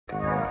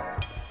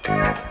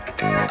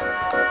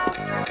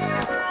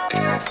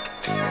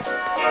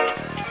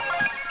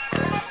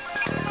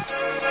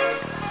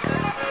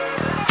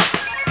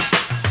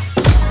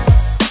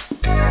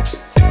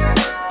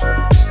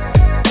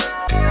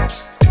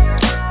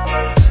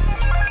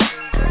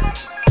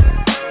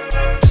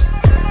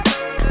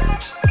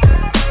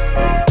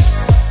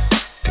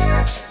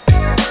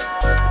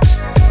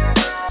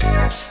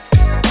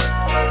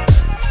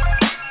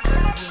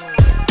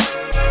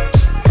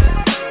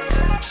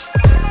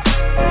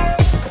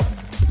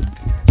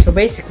So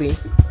basically,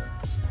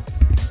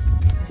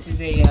 this is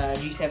a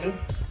G7,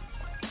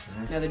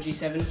 another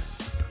G7.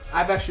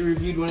 I've actually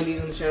reviewed one of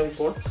these on the channel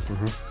before.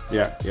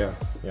 Yeah. Yep.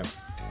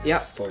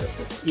 Yep.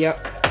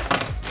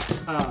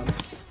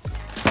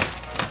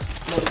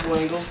 Multiple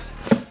angles.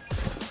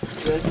 It's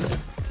good.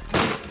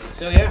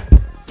 So yeah,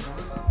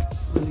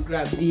 let me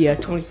grab the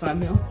 25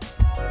 mil.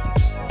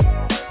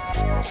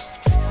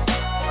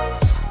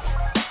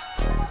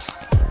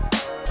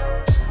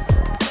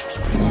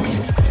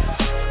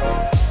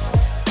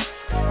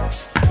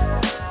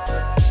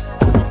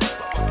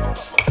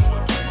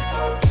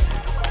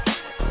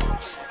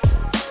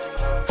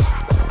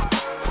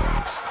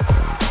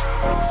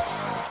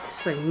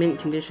 It's like mint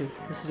condition.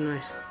 This is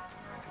nice.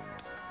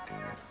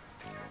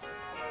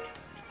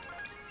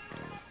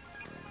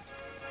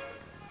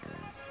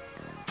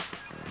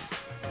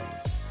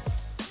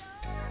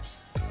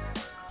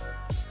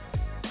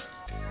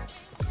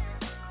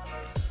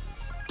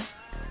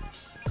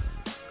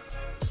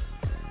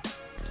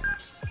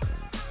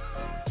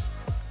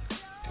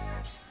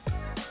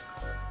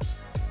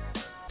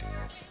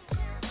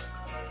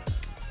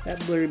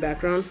 That blurry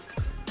background.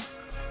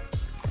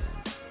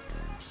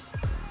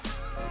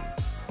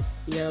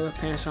 You gotta love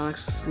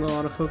Panasonic's low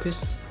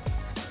autofocus.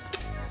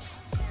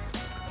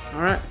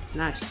 Alright,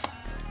 nice.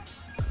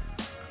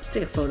 Let's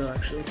take a photo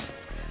actually.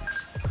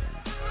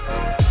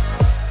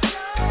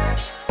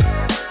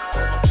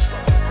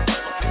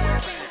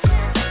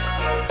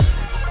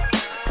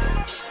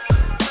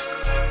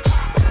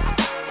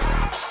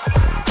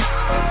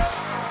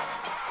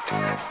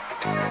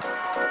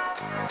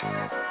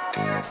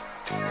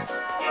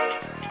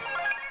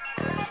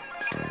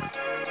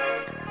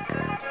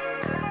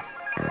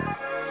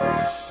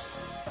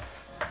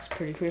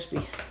 Pretty crispy.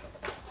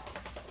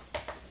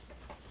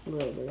 A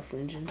little bit of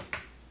fringing.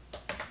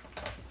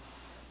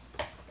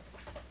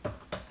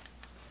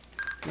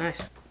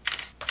 Nice.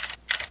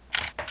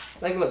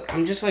 Like, look,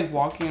 I'm just like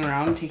walking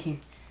around taking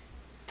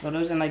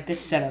photos, and like this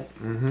setup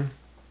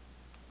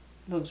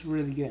looks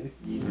really good.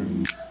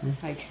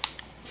 Like,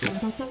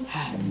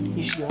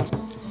 you should go.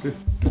 Good.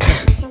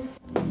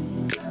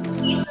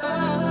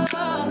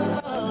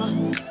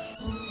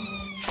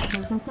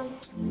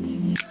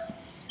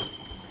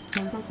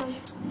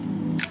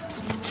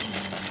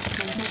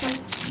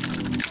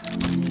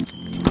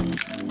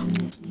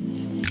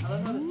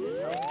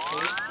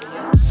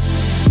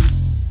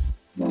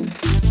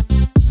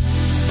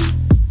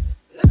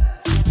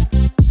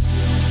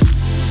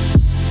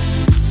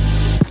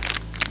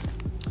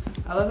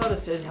 I love how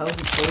this says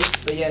healthy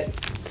taste, but yet,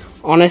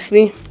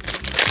 honestly,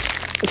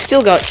 it's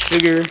still got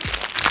sugar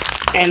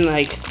and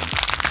like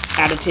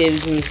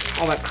additives and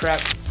all that crap.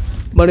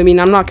 But I mean,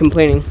 I'm not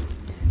complaining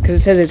because it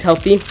says it's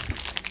healthy.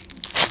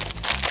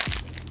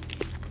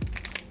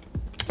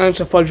 And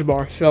it's a fudge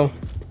bar, so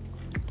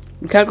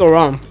you can't go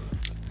wrong.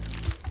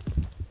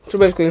 So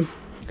basically,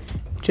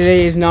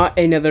 today is not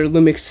another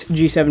LUMIX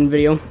G7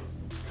 video.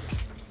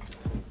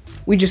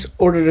 We just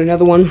ordered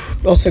another one.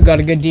 Also got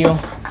a good deal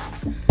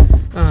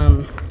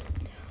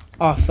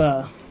off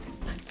the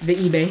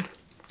eBay.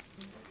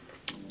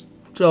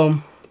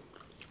 So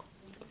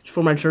it's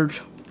for my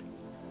church.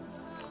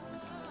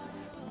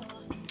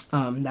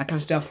 That kind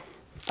of stuff.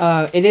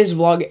 It is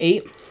vlog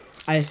 8.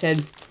 I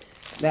said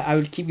that I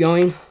would keep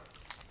going.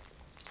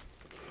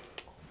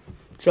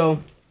 So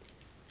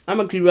I'm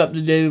gonna keep up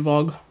the daily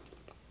vlog.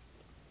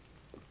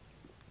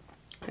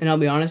 And I'll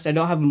be honest, I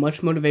don't have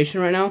much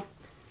motivation right now.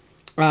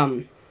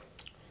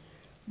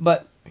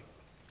 But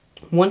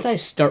once I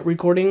start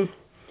recording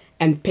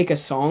and pick a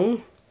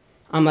song,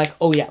 I'm like,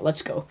 oh yeah,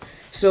 let's go.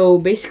 So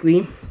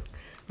basically,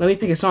 let me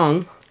pick a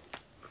song.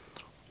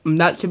 And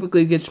that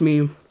typically gets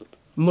me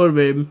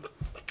motivated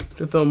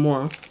to film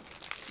more.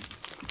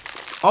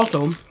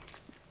 Also,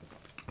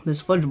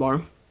 this fudge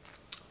bar,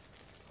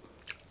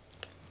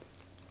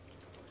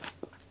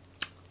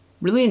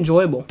 really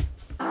enjoyable.